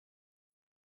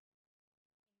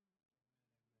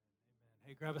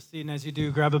Hey, grab a seat, and as you do,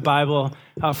 grab a Bible.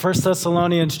 1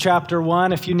 Thessalonians chapter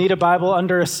 1. If you need a Bible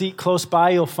under a seat close by,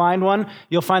 you'll find one.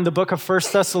 You'll find the book of 1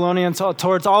 Thessalonians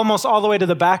towards almost all the way to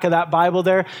the back of that Bible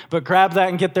there. But grab that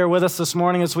and get there with us this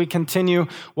morning as we continue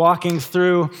walking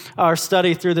through our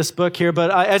study through this book here. But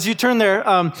as you turn there,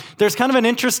 there's kind of an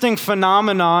interesting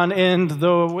phenomenon in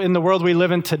the world we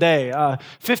live in today.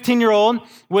 15-year-old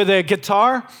with a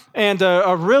guitar and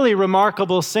a really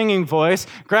remarkable singing voice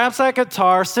grabs that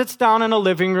guitar, sits down in a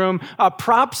living room,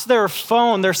 props their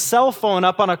cell phone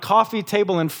up on a coffee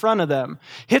table in front of them,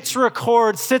 hits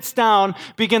record, sits down,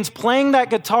 begins playing that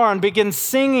guitar and begins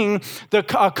singing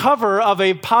a cover of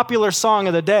a popular song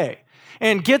of the day.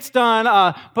 And gets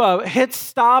done, hits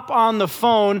stop on the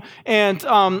phone and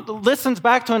listens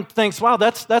back to it and thinks, wow,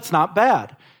 that's not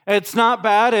bad. It's not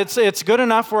bad. It's good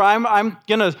enough where I'm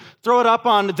going to throw it up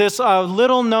on this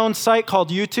little-known site called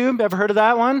YouTube. Ever heard of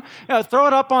that one? Throw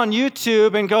it up on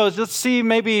YouTube and go, let's see,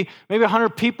 maybe 100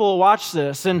 people watch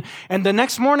this. And the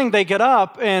next morning they get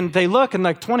up and they look and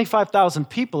like 25,000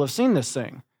 people have seen this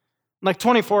thing, like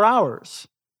 24 hours.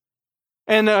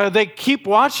 And they keep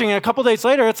watching, and a couple days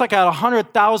later, it's like at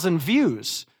 100,000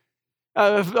 views.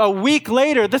 A week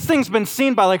later, this thing's been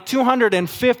seen by like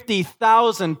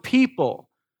 250,000 people.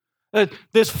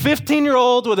 This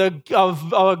 15-year-old with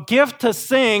a gift to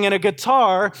sing and a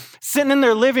guitar sitting in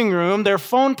their living room, their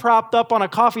phone propped up on a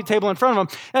coffee table in front of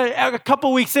them. A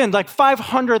couple weeks in, like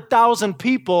 500,000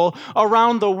 people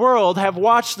around the world have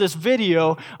watched this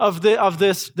video of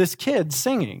this kid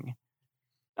singing.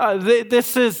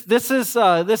 This is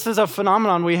a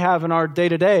phenomenon we have in our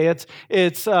day-to-day.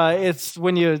 It's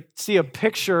when you see a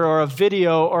picture or a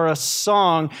video or a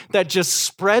song that just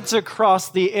spreads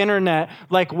across the internet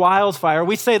like wildfire.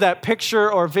 We say that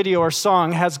picture or video or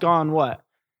song has gone what?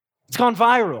 It's gone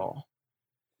viral.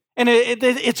 And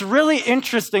it's really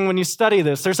interesting when you study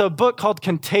this. There's a book called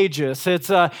Contagious. It's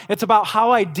about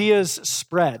how ideas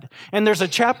spread. And there's a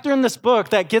chapter in this book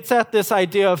that gets at this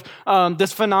idea of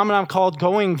this phenomenon called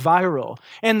going viral.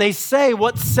 And they say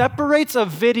what separates a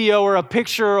video or a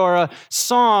picture or a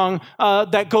song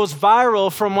that goes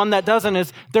viral from one that doesn't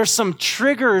is there's some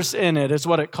triggers in it, is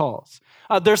what it calls.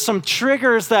 There's some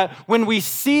triggers that when we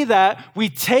see that, we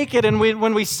take it, and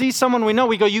when we see someone we know,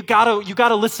 we go, you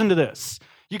gotta listen to this.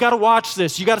 You got to watch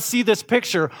this. You got to see this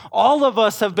picture. All of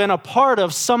us have been a part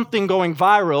of something going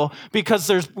viral because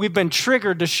we've been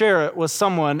triggered to share it with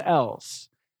someone else.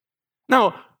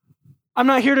 Now, I'm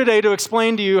not here today to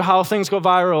explain to you how things go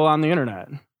viral on the internet.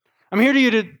 I'm here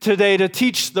today to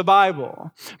teach the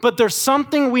Bible. But there's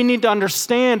something we need to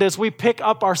understand as we pick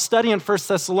up our study in 1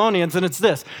 Thessalonians, and it's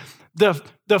this. The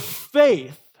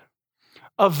faith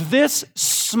of this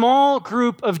small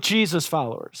group of Jesus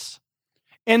followers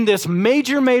in this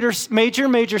major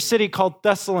city called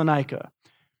Thessalonica,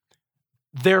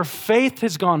 their faith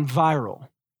has gone viral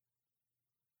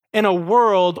in a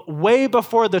world way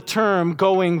before the term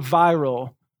going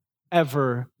viral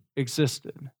ever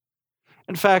existed.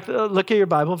 In fact, look at your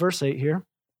Bible, verse 8 here.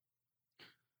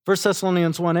 1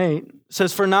 Thessalonians 1:8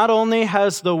 says, "For not only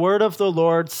has the word of the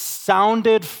Lord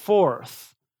sounded forth,"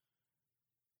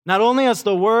 not only has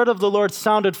the word of the Lord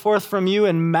sounded forth from you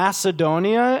in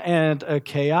Macedonia and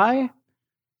Achaia,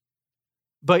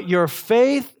 but your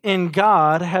faith in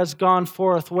God has gone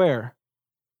forth where?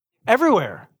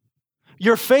 Everywhere.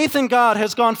 Your faith in God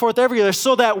has gone forth everywhere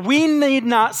so that we need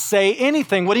not say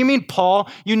anything. What do you mean, Paul?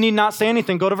 You need not say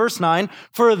anything. Go to verse 9.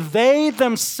 For they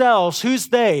themselves, who's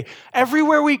they?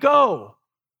 Everywhere we go,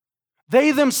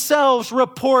 they themselves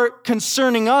report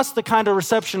concerning us the kind of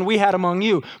reception we had among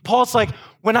you. Paul's like,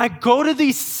 when I go to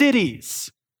these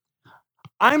cities,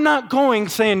 I'm not going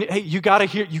saying, hey, you gotta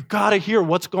hear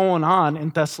what's going on in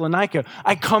Thessalonica.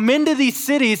 I come into these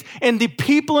cities and the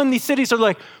people in these cities are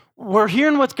like, we're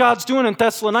hearing what God's doing in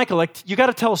Thessalonica. Like, you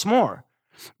gotta tell us more.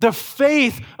 The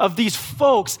faith of these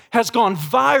folks has gone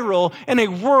viral in a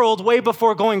world way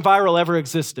before going viral ever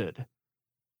existed.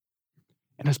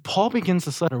 And as Paul begins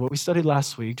this letter, what we studied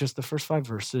last week, just the first 5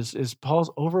 verses, is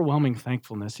Paul's overwhelming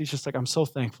thankfulness. He's just like, I'm so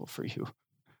thankful for you.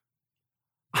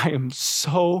 I am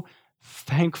so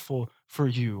thankful for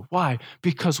you. Why?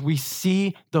 Because we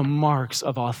see the marks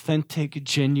of authentic,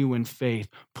 genuine faith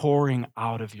pouring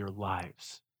out of your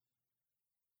lives.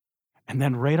 And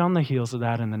then right on the heels of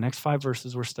that, in the next 5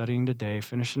 verses we're studying today,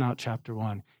 finishing out chapter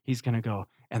 1, he's going to go,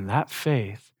 and that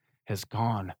faith has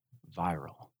gone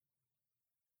viral.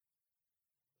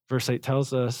 Verse 8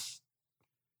 tells us,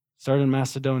 started in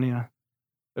Macedonia,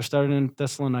 or started in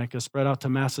Thessalonica, spread out to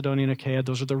Macedonia and Achaia.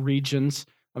 Those are the regions.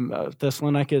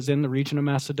 Thessalonica is in the region of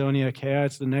Macedonia. Achaia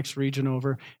is the next region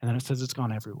over. And then it says it's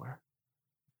gone everywhere.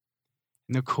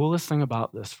 And the coolest thing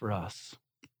about this for us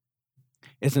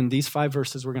is in these 5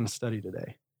 verses we're going to study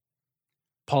today.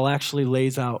 Paul actually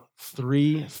lays out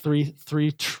three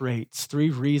traits, 3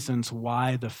 reasons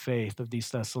why the faith of these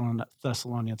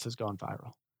Thessalonians has gone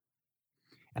viral.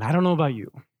 And I don't know about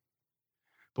you,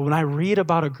 but when I read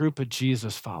about a group of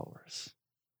Jesus followers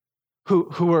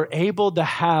who are able to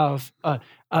have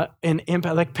an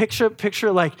impact, like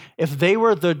picture like if they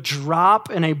were the drop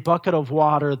in a bucket of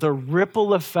water, the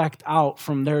ripple effect out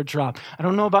from their drop. I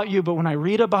don't know about you, but when I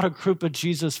read about a group of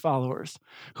Jesus followers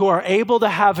who are able to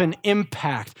have an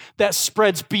impact that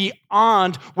spreads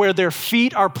beyond where their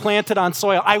feet are planted on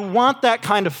soil, I want that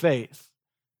kind of faith.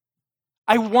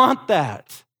 I want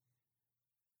that.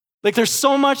 Like there's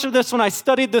so much of this when I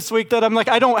studied this week that I'm like,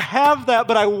 I don't have that,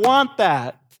 but I want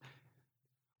that.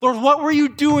 Lord, what were you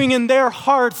doing in their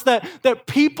hearts that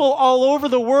people all over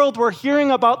the world were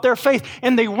hearing about their faith,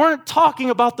 and they weren't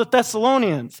talking about the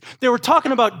Thessalonians. They were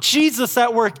talking about Jesus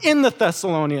at work in the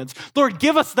Thessalonians. Lord,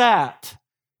 give us that.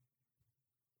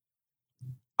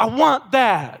 I want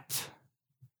that.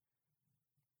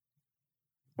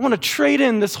 I want to trade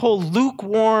in this whole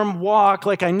lukewarm walk,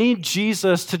 like I need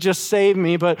Jesus to just save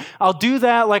me, but I'll do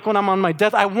that like when I'm on my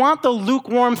death. I want the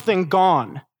lukewarm thing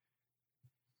gone.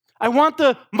 I want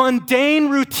the mundane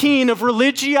routine of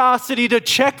religiosity to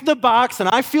check the box and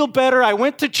I feel better. I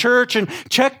went to church and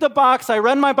checked the box. I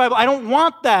read my Bible. I don't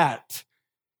want that.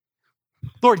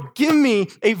 Lord, give me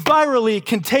a virally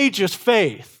contagious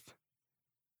faith.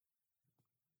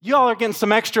 Y'all are getting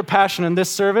some extra passion in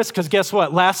this service because guess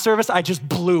what? Last service, I just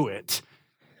blew it.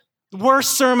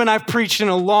 Worst sermon I've preached in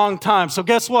a long time. So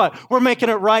guess what? We're making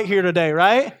it right here today,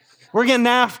 right? We're getting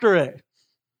after it.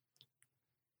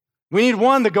 We need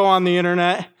one to go on the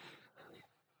internet.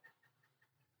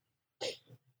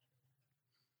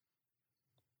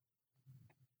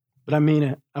 But I mean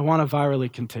it. I want a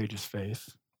virally contagious faith.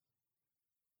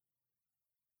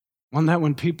 One that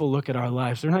when people look at our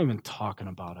lives, they're not even talking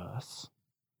about us.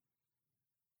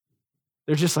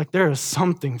 They're just like, there is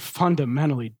something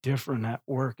fundamentally different at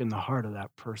work in the heart of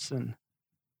that person.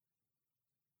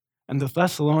 And the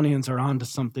Thessalonians are onto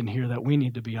something here that we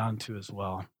need to be onto as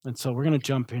well. And so we're going to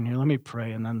jump in here. Let me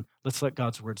pray, and then let's let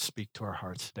God's word speak to our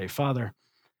hearts today. Father,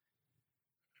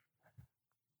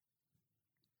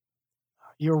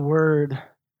 your word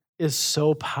is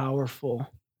so powerful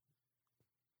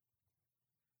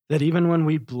that even when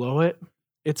we blow it,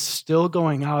 it's still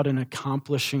going out and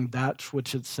accomplishing that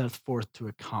which it set forth to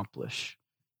accomplish.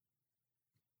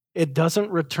 It doesn't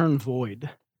return void.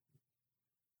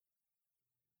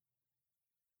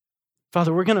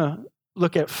 Father, we're going to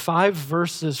look at 5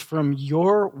 verses from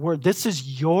your word. This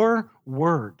is your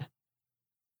word.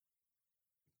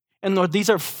 And Lord, these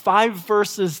are 5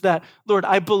 verses that, Lord,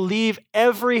 I believe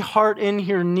every heart in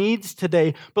here needs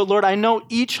today. But Lord, I know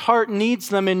each heart needs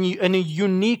them in a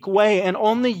unique way, and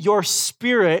only your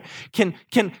Spirit can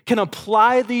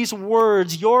apply these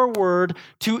words, your word,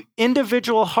 to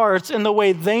individual hearts in the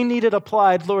way they need it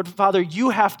applied. Lord, Father, you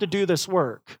have to do this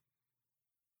work.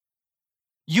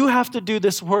 You have to do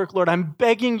this work, Lord. I'm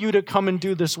begging you to come and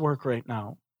do this work right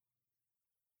now.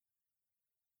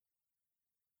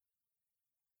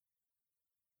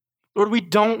 Lord, we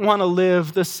don't want to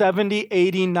live the 70,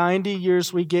 80, 90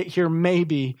 years we get here,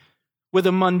 maybe, with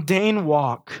a mundane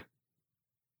walk.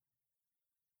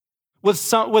 With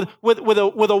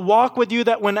a walk with you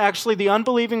that when actually the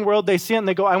unbelieving world, they see it and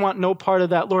they go, I want no part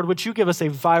of that. Lord, would you give us a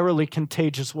virally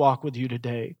contagious walk with you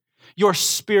today? Your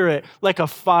Spirit like a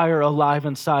fire alive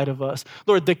inside of us.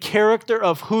 Lord, the character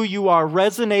of who you are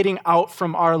resonating out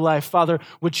from our life. Father,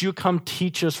 would you come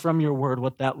teach us from your word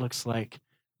what that looks like?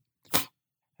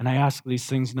 And I ask these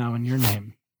things now in your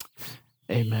name.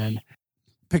 Amen.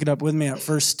 Pick it up with me at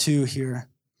verse 2 here.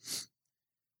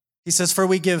 He says, for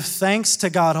we give thanks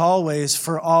to God always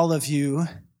for all of you.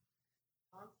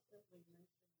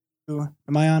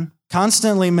 Am I on?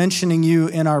 Constantly mentioning you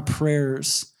in our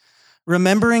prayers,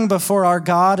 remembering before our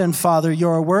God and Father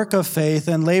your work of faith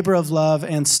and labor of love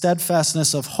and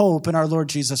steadfastness of hope in our Lord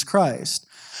Jesus Christ.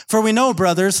 For we know,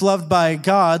 brothers, loved by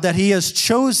God, that he has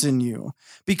chosen you,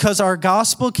 because our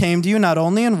gospel came to you not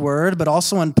only in word, but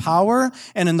also in power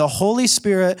and in the Holy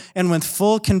Spirit and with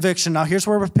full conviction. Now, here's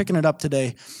where we're picking it up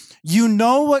today. You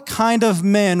know what kind of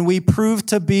men we proved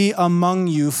to be among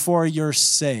you for your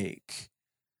sake.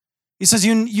 He says,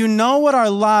 you know what our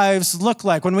lives look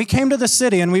like. When we came to the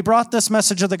city and we brought this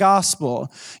message of the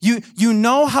gospel, you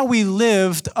know how we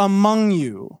lived among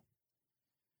you.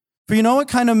 For you know what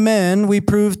kind of men we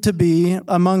proved to be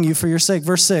among you for your sake.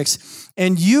 Verse 6,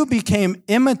 and you became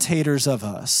imitators of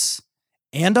us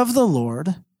and of the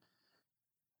Lord.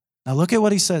 Now look at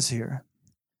what he says here.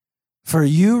 For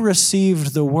you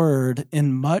received the word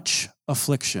in much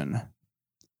affliction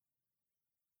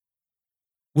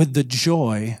with the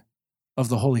joy of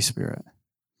the Holy Spirit.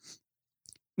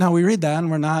 Now we read that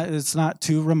and it's not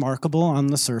too remarkable on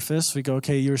the surface. We go,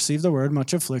 okay, you received the word,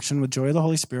 much affliction with joy of the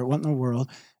Holy Spirit. What in the world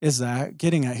is that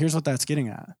getting at? Here's what that's getting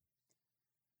at.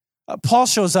 Paul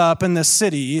shows up in this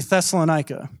city,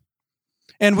 Thessalonica.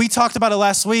 And we talked about it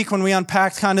last week when we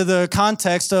unpacked kind of the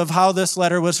context of how this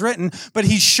letter was written. But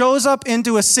he shows up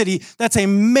into a city that's a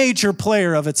major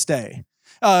player of its day.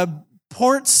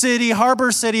 Port city,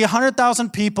 harbor city,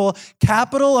 100,000 people,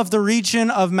 capital of the region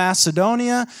of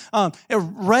Macedonia.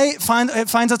 It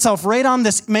finds itself right on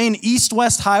this main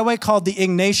east-west highway called the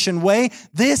Ignatian Way.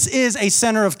 This is a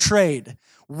center of trade.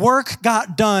 Work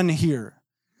got done here.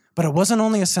 But it wasn't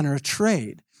only a center of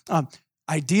trade.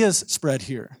 Ideas spread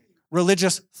here.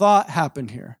 Religious thought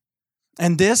happened here.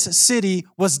 And this city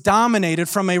was dominated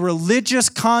from a religious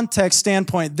context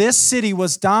standpoint. This city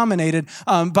was dominated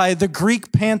by the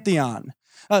Greek pantheon.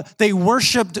 They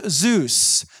worshiped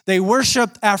Zeus. They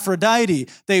worshiped Aphrodite.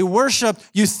 They worshiped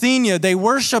Euthymia. They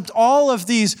worshiped all of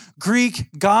these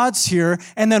Greek gods here.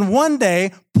 And then one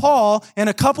day, Paul and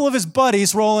a couple of his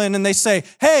buddies roll in and they say,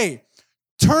 hey,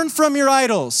 turn from your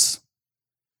idols.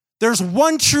 There's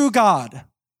one true God.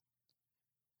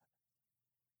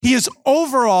 He is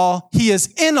over all. He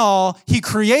is in all. He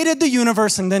created the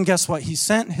universe. And then guess what? He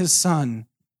sent his son.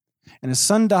 And his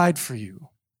son died for you.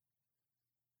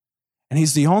 And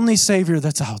he's the only Savior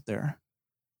that's out there.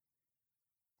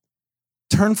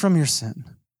 Turn from your sin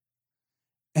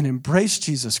and embrace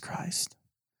Jesus Christ.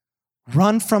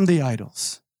 Run from the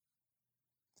idols.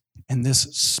 And this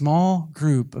small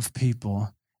group of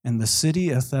people in the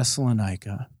city of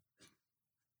Thessalonica,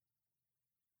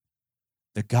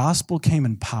 the gospel came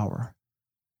in power.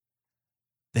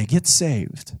 They get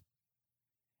saved,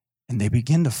 and they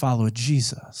begin to follow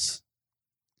Jesus.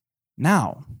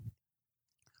 Now,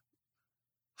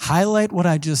 highlight what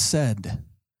I just said.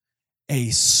 A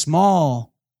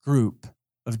small group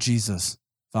of Jesus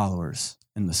followers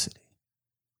in the city.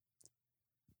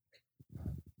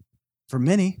 For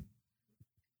many,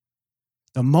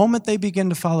 the moment they begin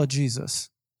to follow Jesus,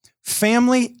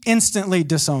 family instantly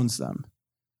disowns them.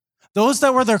 Those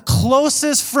that were their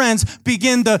closest friends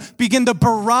begin the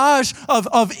barrage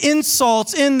of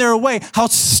insults in their way. How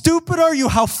stupid are you?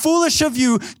 How foolish of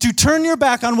you to turn your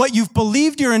back on what you've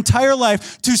believed your entire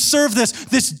life to serve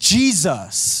this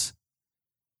Jesus.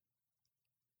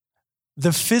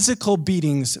 The physical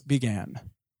beatings began.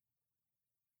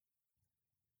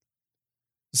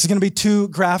 This is going to be too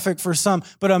graphic for some,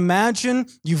 but imagine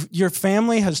your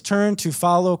family has turned to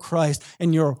follow Christ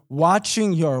and you're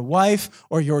watching your wife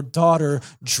or your daughter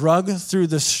drug through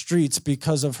the streets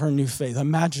because of her new faith.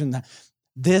 Imagine that.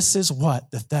 This is what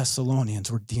the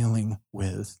Thessalonians were dealing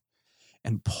with.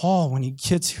 And Paul, when he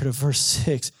gets here to verse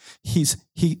 6,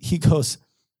 he goes,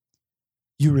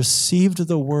 you received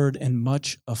the word in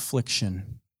much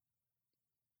affliction.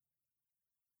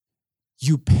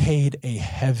 You paid a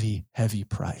heavy, heavy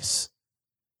price.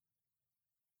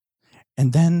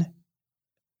 And then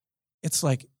it's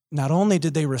like, not only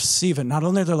did they receive it, not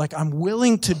only they're like, I'm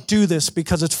willing to do this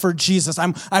because it's for Jesus.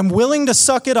 I'm willing to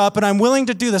suck it up and I'm willing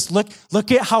to do this.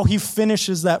 Look at how he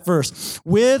finishes that verse.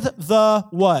 With the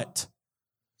what?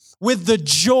 With the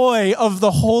joy of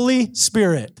the Holy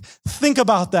Spirit. Think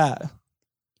about that.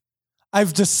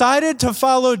 I've decided to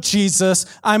follow Jesus.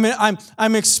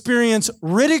 I'm experiencing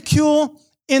ridicule,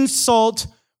 insult,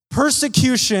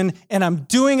 persecution, and I'm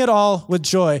doing it all with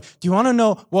joy. Do you want to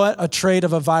know what a trait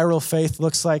of a viral faith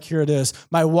looks like? Here it is.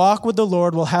 My walk with the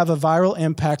Lord will have a viral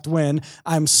impact when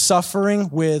I'm suffering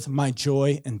with my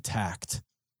joy intact.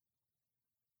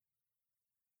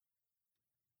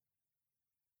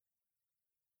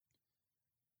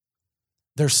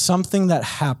 There's something that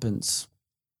happens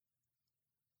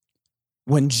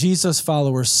when Jesus'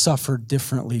 followers suffer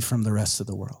differently from the rest of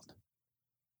the world.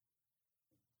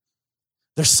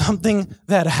 There's something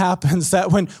that happens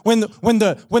that when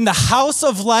the house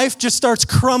of life just starts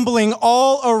crumbling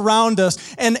all around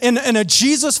us and a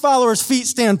Jesus follower's feet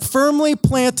stand firmly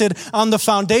planted on the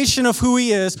foundation of who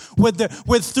he is through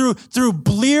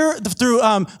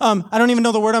I don't even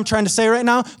know the word I'm trying to say right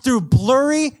now, through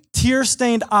blurry,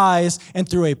 tear-stained eyes and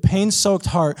through a pain-soaked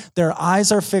heart, their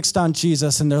eyes are fixed on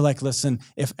Jesus and they're like, listen,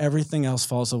 if everything else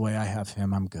falls away, I have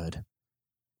him, I'm good.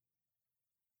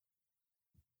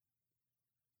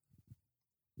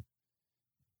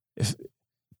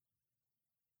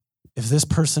 If this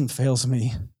person fails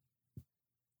me,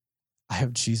 I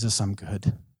have Jesus, I'm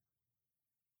good.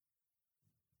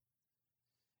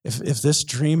 If this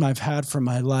dream I've had for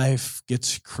my life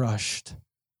gets crushed,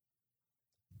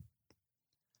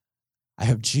 I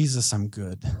have Jesus, I'm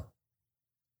good. There's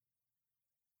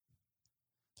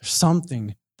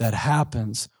something that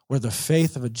happens where the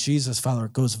faith of a Jesus follower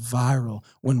goes viral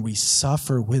when we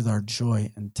suffer with our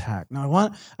joy intact. Now, I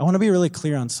want to be really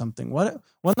clear on something. What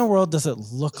in the world does it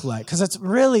look like? Because it's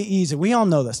really easy. We all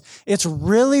know this. It's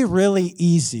really, really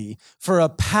easy for a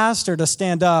pastor to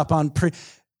stand up on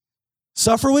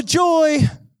suffer with joy.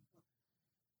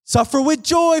 Suffer with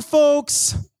joy,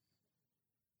 folks.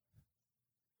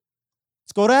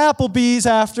 Let's go to Applebee's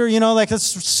after, it's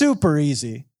super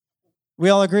easy. We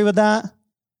all agree with that?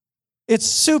 It's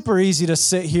super easy to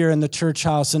sit here in the church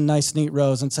house in nice, neat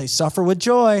rows and say, suffer with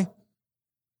joy.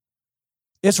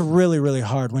 It's really, really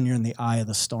hard when you're in the eye of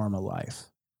the storm of life.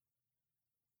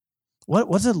 What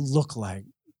does it look like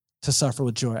to suffer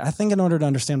with joy? I think in order to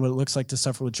understand what it looks like to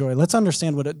suffer with joy, let's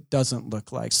understand what it doesn't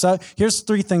look like. So here's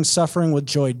 3 things suffering with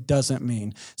joy doesn't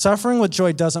mean. Suffering with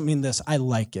joy doesn't mean this, I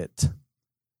like it.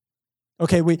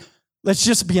 Okay, let's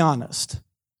just be honest.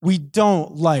 We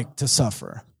don't like to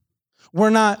suffer.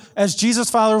 We're not, as Jesus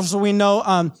followers, we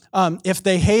know if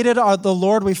they hated the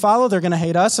Lord we follow, they're going to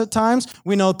hate us at times.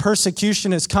 We know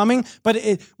persecution is coming, but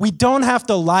we don't have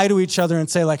to lie to each other and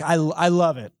say, I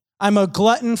love it. I'm a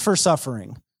glutton for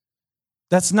suffering.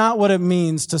 That's not what it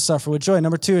means to suffer with joy.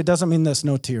 Number 2, it doesn't mean this,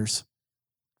 no tears.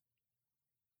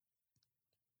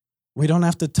 We don't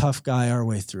have to tough guy our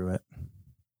way through it.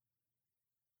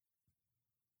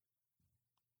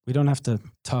 We don't have to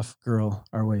tough girl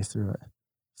our way through it,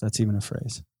 if that's even a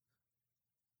phrase.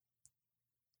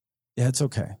 Yeah, it's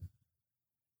okay.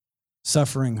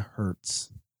 Suffering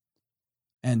hurts,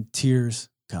 and tears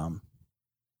come.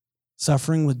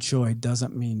 Suffering with joy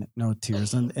doesn't mean no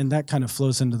tears, and that kind of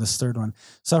flows into this 3rd one.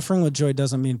 Suffering with joy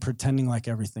doesn't mean pretending like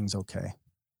everything's okay.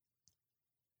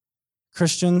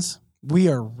 Christians, we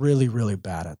are really, really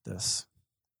bad at this.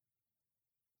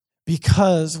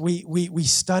 Because we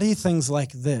study things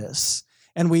like this,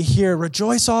 and we hear,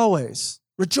 rejoice always,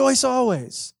 rejoice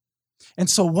always. And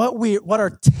so what our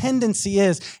tendency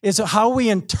is how we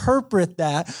interpret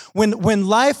that when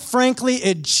life, frankly,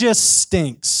 it just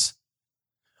stinks.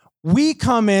 We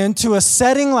come into a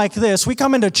setting like this, we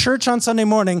come into church on Sunday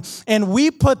morning, and we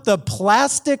put the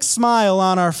plastic smile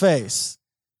on our face.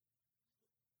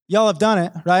 Y'all have done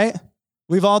it, right?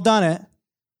 We've all done it.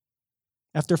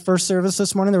 After first service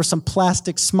this morning, there was some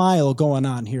plastic smile going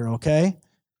on here, okay?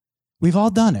 We've all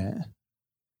done it.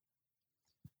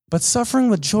 But suffering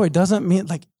with joy doesn't mean,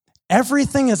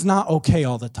 everything is not okay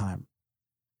all the time.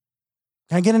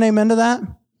 Can I get an amen to that?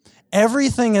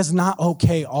 Everything is not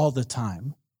okay all the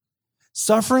time.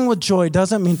 Suffering with joy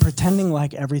doesn't mean pretending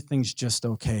like everything's just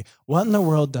okay. What in the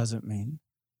world does it mean?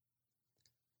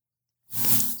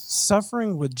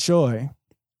 Suffering with joy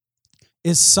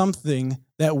is something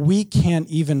that we can't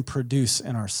even produce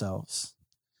in ourselves.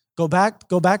 Go back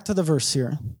to the verse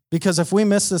here, because if we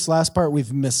miss this last part,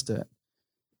 we've missed it.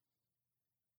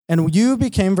 And you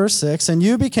became, verse 6, and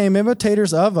you became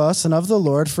imitators of us and of the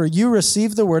Lord, for you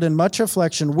received the word in much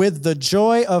affliction with the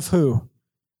joy of who?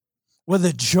 With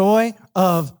the joy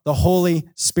of the Holy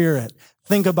Spirit.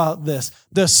 Think about this.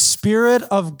 The Spirit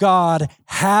of God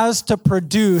has to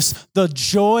produce the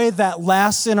joy that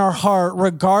lasts in our heart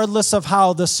regardless of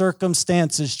how the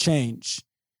circumstances change.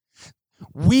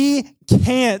 We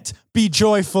can't be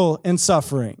joyful in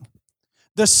suffering.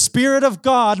 The Spirit of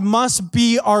God must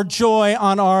be our joy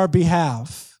on our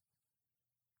behalf.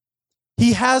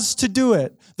 He has to do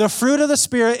it. The fruit of the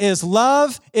Spirit is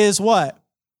love, is what?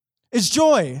 Is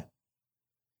joy.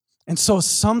 And so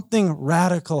something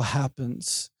radical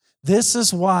happens. This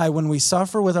is why when we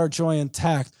suffer with our joy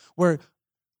intact, where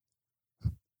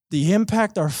the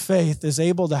impact our faith is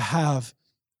able to have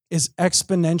is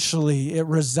exponentially, it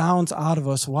resounds out of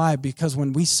us. Why? Because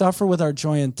when we suffer with our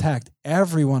joy intact,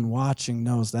 everyone watching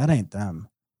knows that ain't them.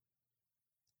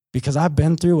 Because I've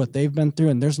been through what they've been through,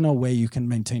 and there's no way you can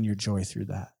maintain your joy through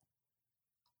that.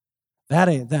 That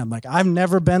ain't them. I've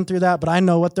never been through that, but I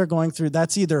know what they're going through.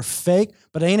 That's either fake,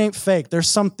 but it ain't fake. There's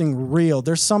something real.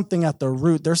 There's something at the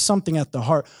root. There's something at the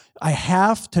heart. I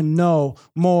have to know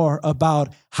more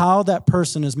about how that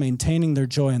person is maintaining their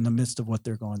joy in the midst of what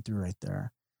they're going through right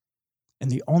there. And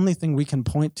the only thing we can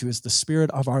point to is the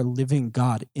Spirit of our living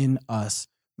God in us,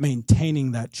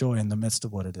 maintaining that joy in the midst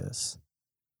of what it is.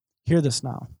 Hear this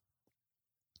now.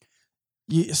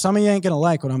 Some of you ain't going to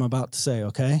like what I'm about to say,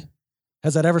 okay?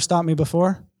 Has that ever stopped me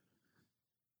before?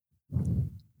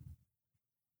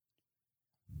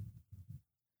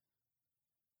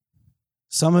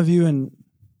 Some of you in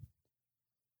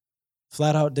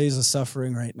flat out days of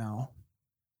suffering right now.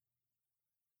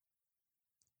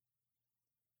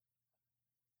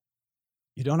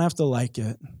 You don't have to like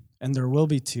it, and there will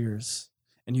be tears.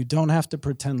 And you don't have to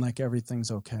pretend like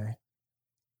everything's okay.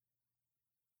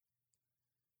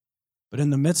 But in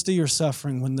the midst of your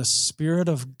suffering, when the Spirit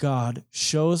of God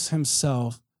shows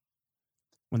himself,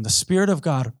 when the Spirit of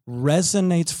God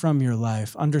resonates from your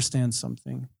life, understand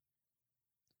something.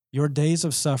 Your days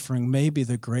of suffering may be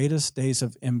the greatest days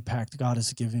of impact God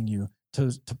is giving you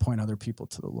to point other people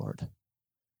to the Lord.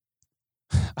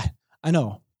 I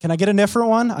know. Can I get a different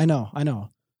one? I know.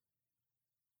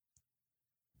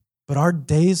 But our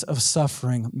days of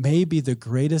suffering may be the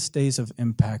greatest days of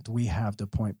impact we have to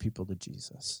point people to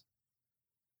Jesus.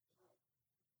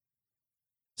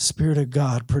 Spirit of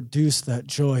God, produce that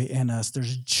joy in us.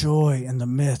 There's joy in the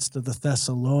midst of the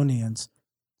Thessalonians.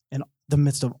 In the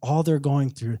midst of all they're going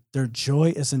through, their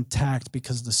joy is intact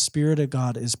because the Spirit of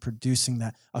God is producing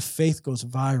that. A faith goes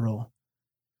viral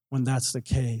when that's the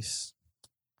case.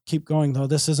 Keep going, though.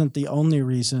 This isn't the only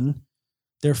reason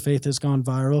their faith has gone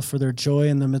viral, for their joy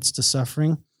in the midst of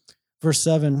suffering. Verse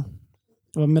 7,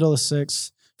 middle of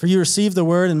 6. For you received the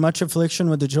word in much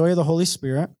affliction with the joy of the Holy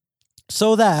Spirit,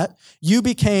 so that you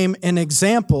became an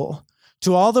example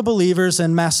to all the believers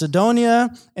in Macedonia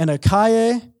and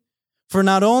Achaia. For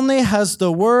not only has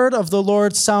the word of the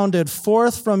Lord sounded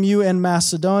forth from you in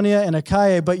Macedonia and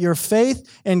Achaia, but your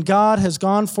faith in God has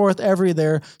gone forth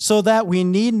everywhere, so that we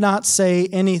need not say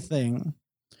anything.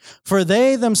 For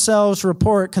they themselves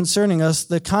report concerning us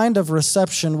the kind of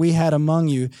reception we had among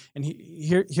you. And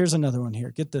here's another one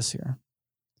here. Get this here.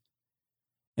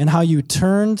 And how you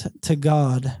turned to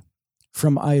God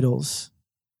from idols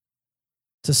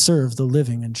to serve the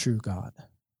living and true God.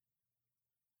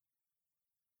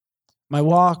 My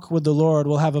walk with the Lord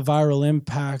will have a viral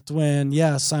impact when,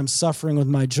 yes, I'm suffering with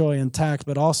my joy intact,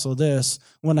 but also this,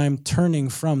 when I'm turning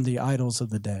from the idols of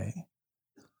the day.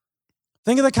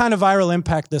 Think of the kind of viral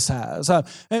impact this has.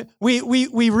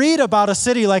 We read about a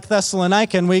city like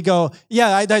Thessalonica and we go,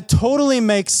 yeah, that totally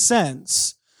makes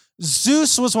sense.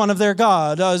 Zeus was one of their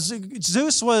gods.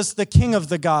 Zeus was the king of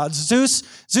the gods.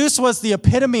 Zeus was the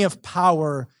epitome of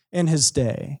power in his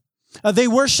day. They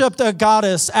worshipped a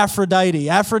goddess, Aphrodite.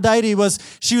 Aphrodite was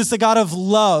the god of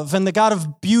love and the god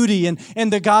of beauty and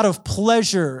the god of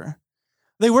pleasure.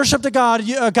 They worshipped a goddess,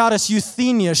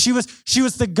 Euthymia. She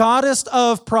was the goddess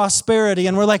of prosperity.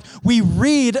 And we're like, we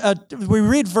read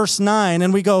verse 9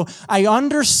 and we go, I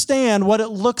understand what it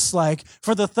looks like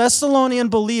for the Thessalonian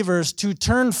believers to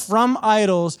turn from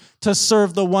idols to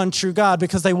serve the one true God,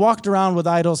 because they walked around with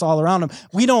idols all around them.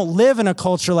 We don't live in a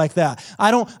culture like that.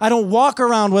 I don't walk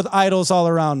around with idols all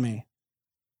around me.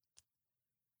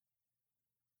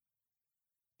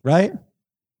 Right?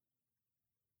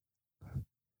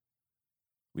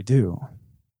 We do.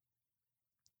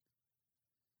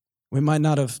 We might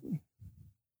not have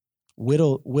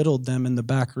whittled them in the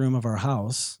back room of our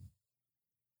house,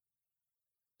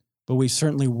 but we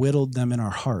certainly whittled them in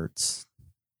our hearts.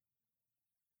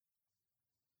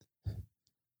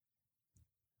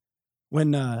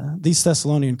 When these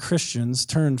Thessalonian Christians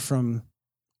turned from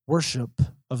worship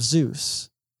of Zeus,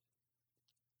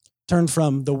 turned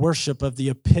from the worship of the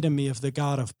epitome of the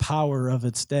God of power of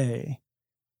its day,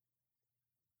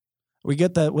 we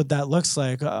get that what that looks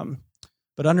like,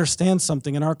 but understand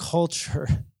something. In our culture,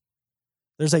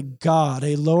 there's a God,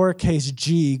 a lowercase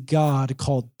g God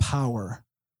called power.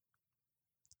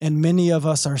 And many of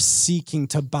us are seeking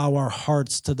to bow our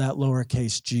hearts to that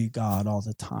lowercase g God all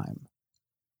the time.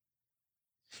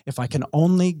 If I can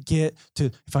only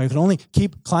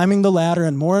keep climbing the ladder,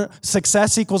 and more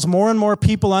success equals more and more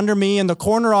people under me in the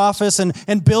corner office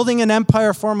and building an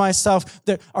empire for myself,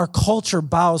 our culture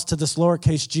bows to this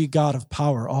lowercase g God of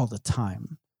power all the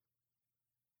time.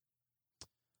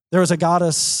 There was a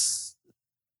goddess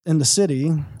in the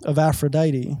city of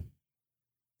Aphrodite,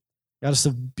 goddess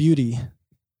of beauty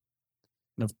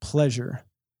and of pleasure.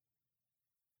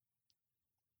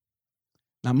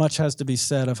 Now, much has to be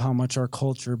said of how much our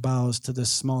culture bows to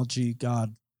this small g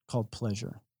God called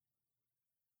pleasure.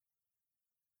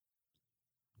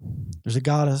 There's a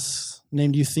goddess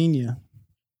named Euthymia,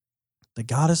 the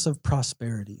goddess of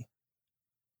prosperity.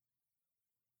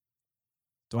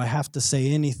 Do I have to say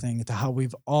anything to how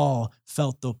we've all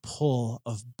felt the pull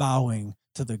of bowing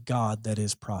to the God that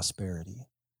is prosperity?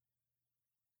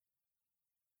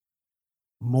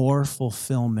 More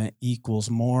fulfillment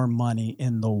equals more money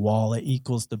in the wallet,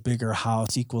 equals the bigger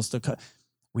house, equals the...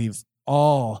 We've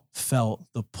all felt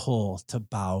the pull to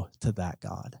bow to that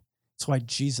God. That's why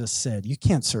Jesus said, you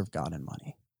can't serve God and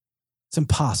money. It's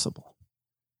impossible.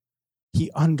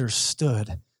 He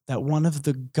understood that one of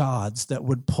the gods that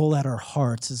would pull at our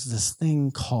hearts is this thing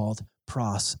called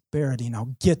prosperity.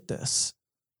 Now get this.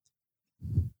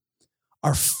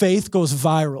 Our faith goes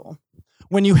viral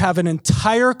when you have an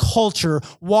entire culture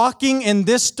walking in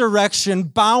this direction,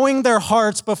 bowing their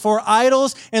hearts before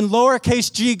idols and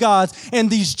lowercase g gods, and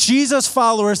these Jesus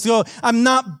followers go, I'm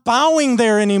not bowing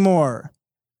there anymore.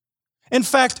 In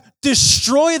fact,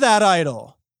 destroy that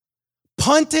idol.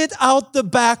 Punt it out the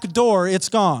back door. It's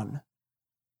gone.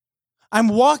 I'm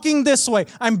walking this way.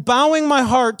 I'm bowing my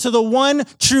heart to the one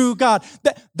true God.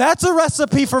 That's a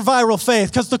recipe for viral faith,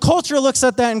 because the culture looks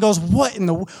at that and goes,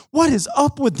 what is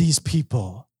up with these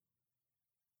people?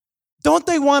 Don't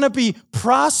they want to be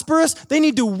prosperous? They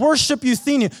need to worship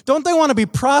Euthenia. Don't they want to be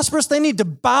prosperous? They need to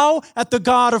bow at the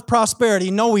God of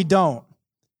prosperity. No, we don't.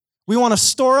 We want to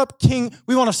store up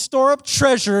we want to store up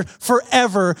treasure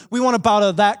forever. We want to bow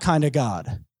to that kind of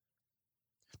God.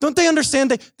 Don't they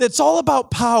understand that it's all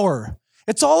about power?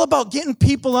 It's all about getting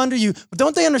people under you. But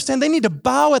don't they understand they need to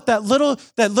bow at that little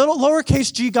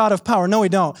lowercase g God of power? No, we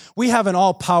don't. We have an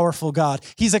all-powerful God.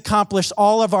 He's accomplished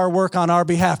all of our work on our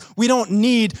behalf. We don't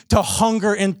need to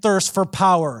hunger and thirst for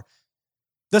power.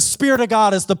 The Spirit of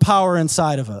God is the power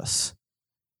inside of us.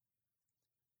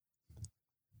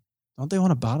 Don't they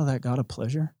want to bow to that God of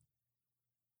pleasure?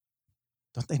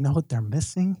 Don't they know what they're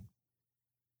missing?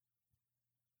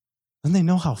 Don't they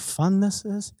know how fun this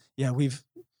is? Yeah, we've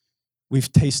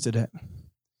tasted it.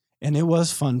 And it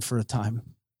was fun for a time.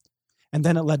 And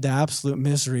then it led to absolute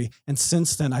misery. And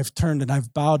since then, I've turned and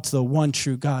I've bowed to the one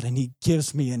true God, and he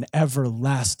gives me an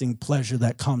everlasting pleasure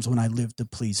that comes when I live to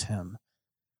please him.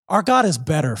 Our God is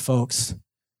better, folks.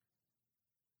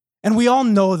 And we all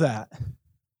know that,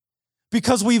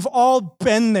 because we've all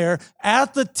been there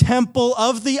at the temple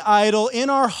of the idol in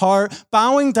our heart,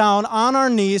 bowing down on our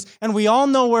knees, and we all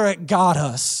know where it got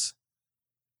us.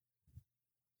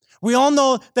 We all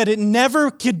know that it never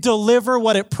could deliver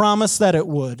what it promised that it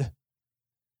would.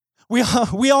 We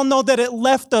all know that it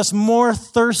left us more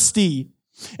thirsty.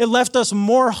 It left us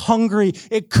more hungry.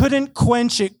 It couldn't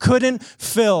quench, it couldn't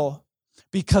fill,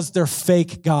 because they're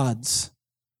fake gods.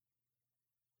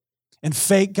 And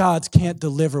fake gods can't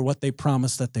deliver what they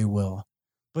promise that they will.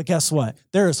 But guess what?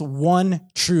 There is one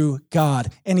true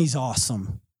God, and he's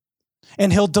awesome.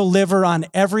 And he'll deliver on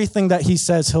everything that he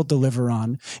says he'll deliver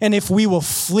on. And if we will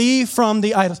flee from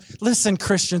the idols, listen,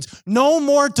 Christians, no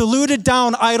more diluted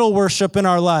down idol worship in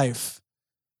our life.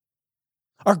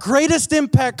 Our greatest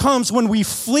impact comes when we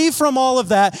flee from all of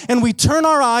that and we turn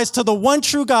our eyes to the one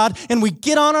true God and we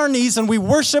get on our knees and we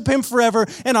worship him forever,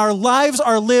 and our lives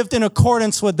are lived in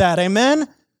accordance with that. Amen?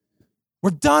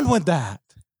 We're done with that.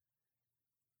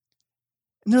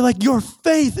 And they're like, your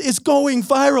faith is going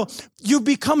viral. You've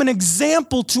become an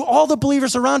example to all the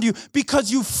believers around you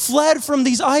because you fled from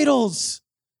these idols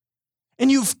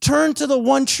and you've turned to the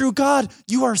one true God.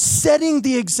 You are setting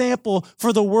the example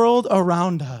for the world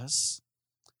around us.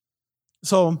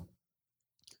 So,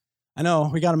 I know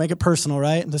we got to make it personal,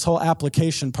 right? This whole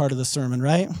application part of the sermon,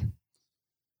 right?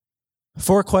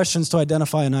 4 questions to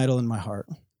identify an idol in my heart.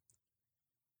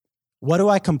 What do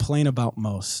I complain about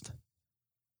most?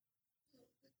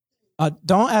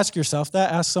 Don't ask yourself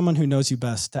that. Ask someone who knows you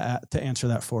best to answer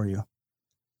that for you.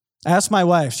 Ask my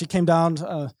wife. She came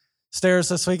down stairs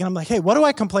this week, and I'm like, hey, what do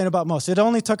I complain about most? It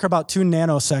only took her about 2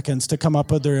 nanoseconds to come up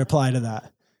with the reply to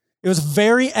that. It was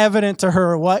very evident to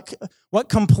her what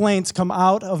complaints come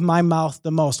out of my mouth the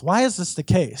most. Why is this the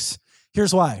case?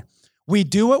 Here's why. We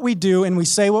do what we do and we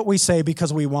say what we say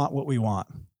because we want what we want.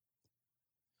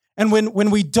 And when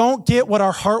we don't get what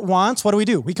our heart wants, what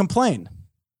do? We complain.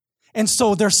 And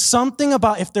so there's something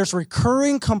about, if there's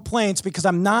recurring complaints because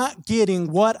I'm not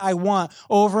getting what I want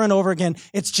over and over again,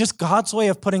 it's just God's way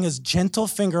of putting his gentle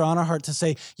finger on our heart to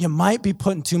say, you might be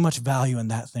putting too much value in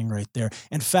that thing right there.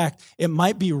 In fact, it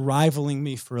might be rivaling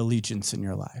me for allegiance in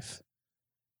your life.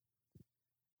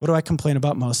 What do I complain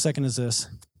about most? Second is this.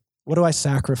 What do I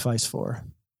sacrifice for?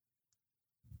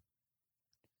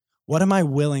 What am I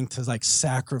willing to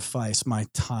sacrifice my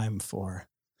time for?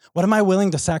 What am I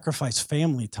willing to sacrifice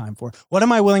family time for? What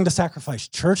am I willing to sacrifice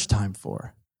church time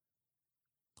for?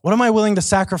 What am I willing to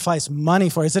sacrifice money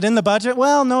for? Is it in the budget?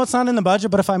 Well, no, it's not in the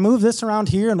budget, but if I move this around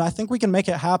here and I think we can make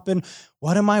it happen,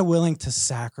 what am I willing to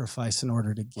sacrifice in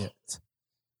order to get?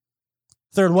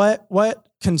 Third, what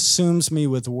consumes me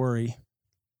with worry?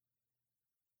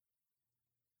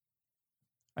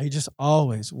 Are you just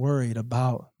always worried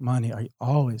about money? Are you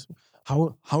always...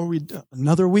 How are we,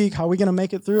 another week, how are we going to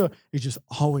make it through? You're just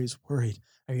always worried.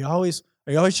 Are you always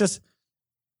just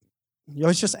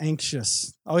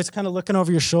anxious? Always kind of looking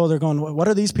over your shoulder going, what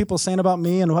are these people saying about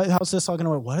me? And how's this all going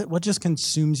to work? What just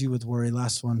consumes you with worry?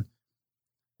 Last one.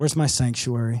 Where's my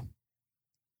sanctuary?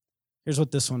 Here's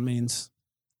what this one means.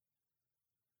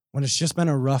 When it's just been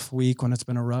a rough week, when it's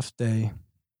been a rough day,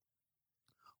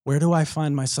 Where do I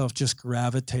find myself just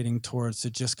gravitating towards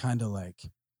to just kind of like,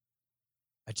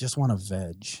 I just want to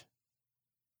veg?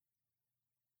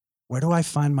 Where do I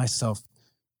find myself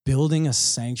building a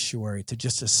sanctuary to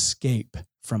just escape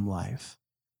from life?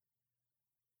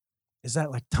 Is that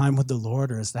like time with the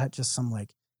Lord, or is that just some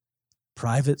like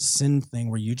private sin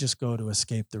thing where you just go to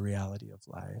escape the reality of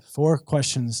life? 4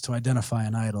 questions to identify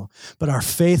an idol. But our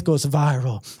faith goes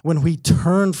viral when we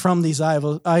turn from these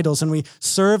idols and we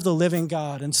serve the living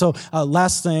God. And so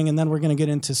last thing, and then we're going to get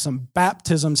into some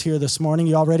baptisms here this morning.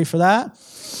 You all ready for that?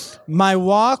 My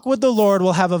walk with the Lord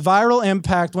will have a viral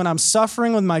impact when I'm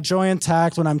suffering with my joy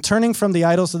intact, when I'm turning from the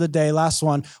idols of the day. Last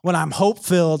one, when I'm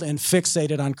hope-filled and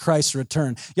fixated on Christ's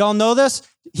return. Y'all know this?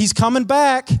 He's coming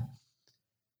back.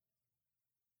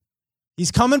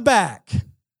 He's coming back.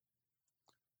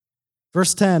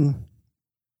 Verse 10,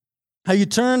 how you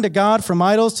turn to God from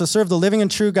idols to serve the living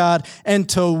and true God and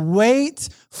to wait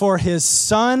for his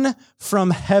Son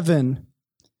from heaven,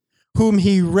 whom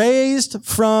he raised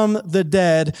from the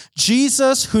dead,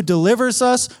 Jesus, who delivers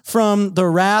us from the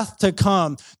wrath to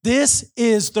come. This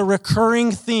is the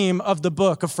recurring theme of the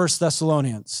book of 1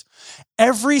 Thessalonians.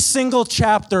 Every single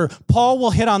chapter, Paul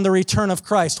will hit on the return of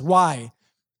Christ. Why?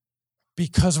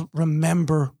 Because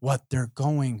remember what they're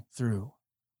going through.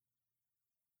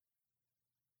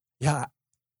 Yeah,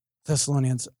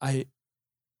 Thessalonians, I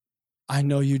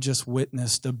know you just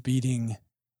witnessed a beating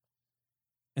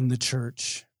in the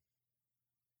church.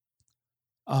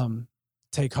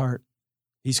 Take heart.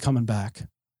 He's coming back.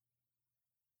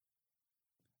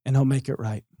 And he'll make it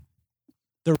right.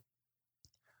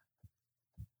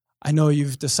 I know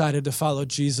you've decided to follow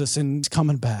Jesus and he's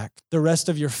coming back. The rest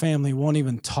of your family won't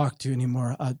even talk to you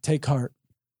anymore. Take heart.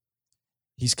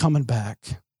 He's coming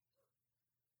back.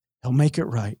 He'll make it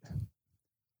right.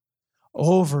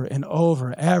 Over and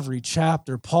over, every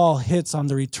chapter, Paul hits on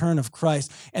the return of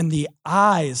Christ. And the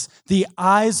eyes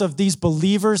of these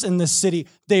believers in the city,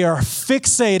 they are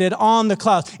fixated on the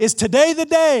clouds. Is today the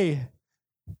day?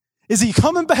 Is he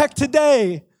coming back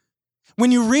today? When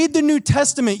you read the New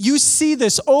Testament, you see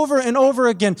this over and over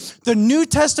again. The New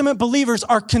Testament believers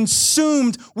are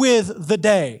consumed with the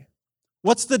day.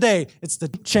 What's the day? It's to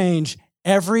change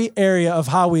every area of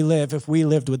how we live if we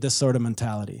lived with this sort of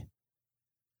mentality.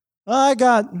 I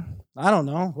got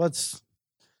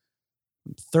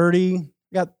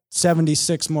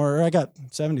 76 more. Or I got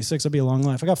 76, it'll be a long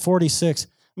life. I got 46.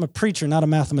 I'm a preacher, not a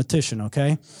mathematician,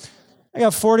 okay? I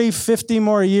got 40, 50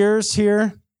 more years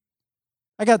here.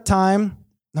 I got time.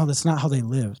 No, that's not how they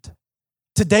lived.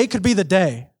 Today could be the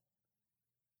day.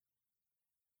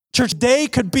 Church, today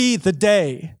could be the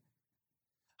day.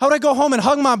 How would I go home and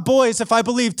hug my boys if I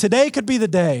believed today could be the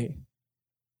day?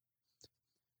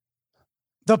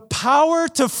 The power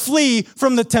to flee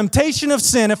from the temptation of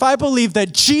sin if I believe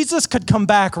that Jesus could come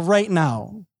back right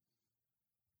now.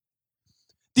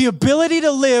 The ability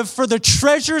to live for the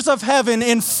treasures of heaven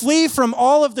and flee from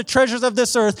all of the treasures of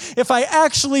this earth. If I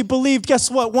actually believed,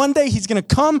 guess what? One day he's going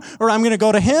to come or I'm going to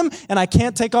go to him and I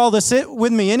can't take all this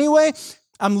with me anyway.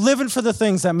 I'm living for the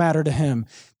things that matter to him.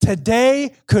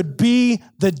 Today could be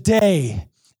the day.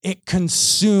 It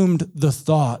consumed the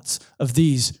thoughts of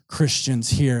these Christians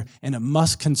here, and it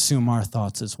must consume our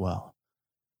thoughts as well.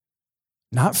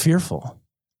 Not fearful,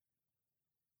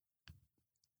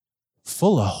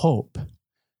 full of hope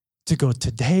to go,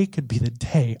 today could be the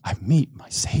day I meet my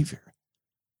Savior.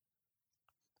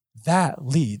 That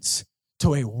leads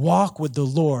to a walk with the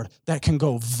Lord that can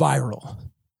go viral,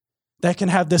 that can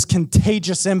have this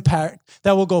contagious impact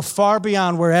that will go far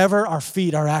beyond wherever our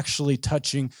feet are actually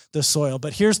touching the soil.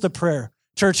 But here's the prayer.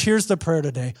 Church, here's the prayer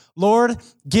today. Lord,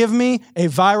 give me a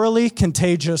virally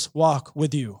contagious walk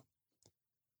with you.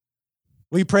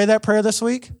 Will you pray that prayer this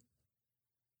week?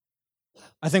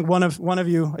 I think one of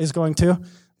you is going to.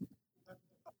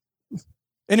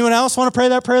 Anyone else want to pray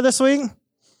that prayer this week?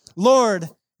 Lord,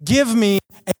 give me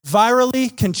a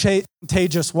virally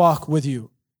contagious walk with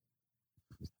you.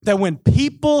 That when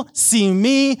people see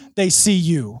me, they see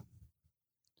you.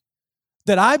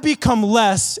 That I become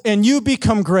less and you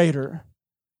become greater.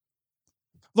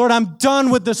 Lord, I'm done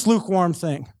with this lukewarm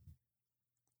thing.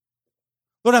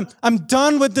 Lord, I'm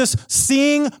done with this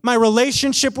seeing my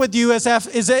relationship with you as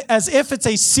if it's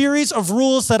a series of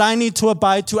rules that I need to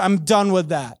abide to. I'm done with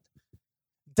that.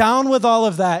 Down with all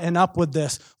of that and up with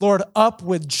this. Lord, up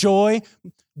with joy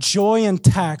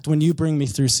intact when you bring me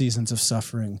through seasons of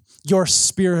suffering. Your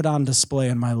spirit on display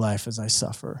in my life as I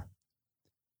suffer.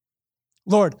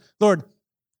 Lord,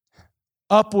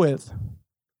 up with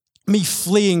me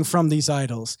fleeing from these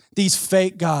idols, these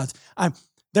fake gods.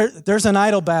 There's an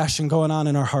idol bashing going on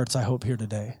in our hearts, I hope, here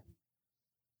today.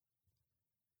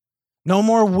 No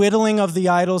more whittling of the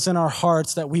idols in our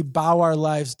hearts that we bow our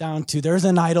lives down to. There's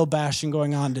an idol bashing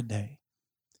going on today.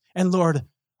 And Lord,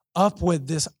 up with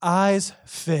this eyes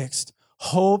fixed,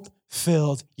 hope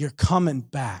filled, you're coming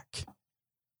back.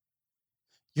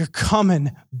 You're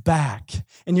coming back,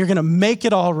 and you're going to make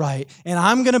it all right, and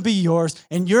I'm going to be yours,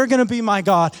 and you're going to be my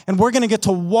God, and we're going to get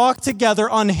to walk together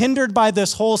unhindered by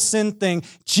this whole sin thing.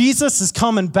 Jesus is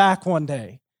coming back one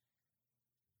day.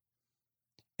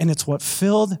 And it's what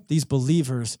filled these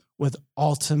believers with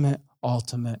ultimate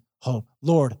hope.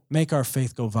 Lord, make our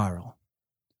faith go viral.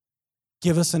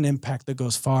 Give us an impact that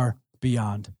goes far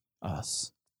beyond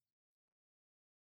us.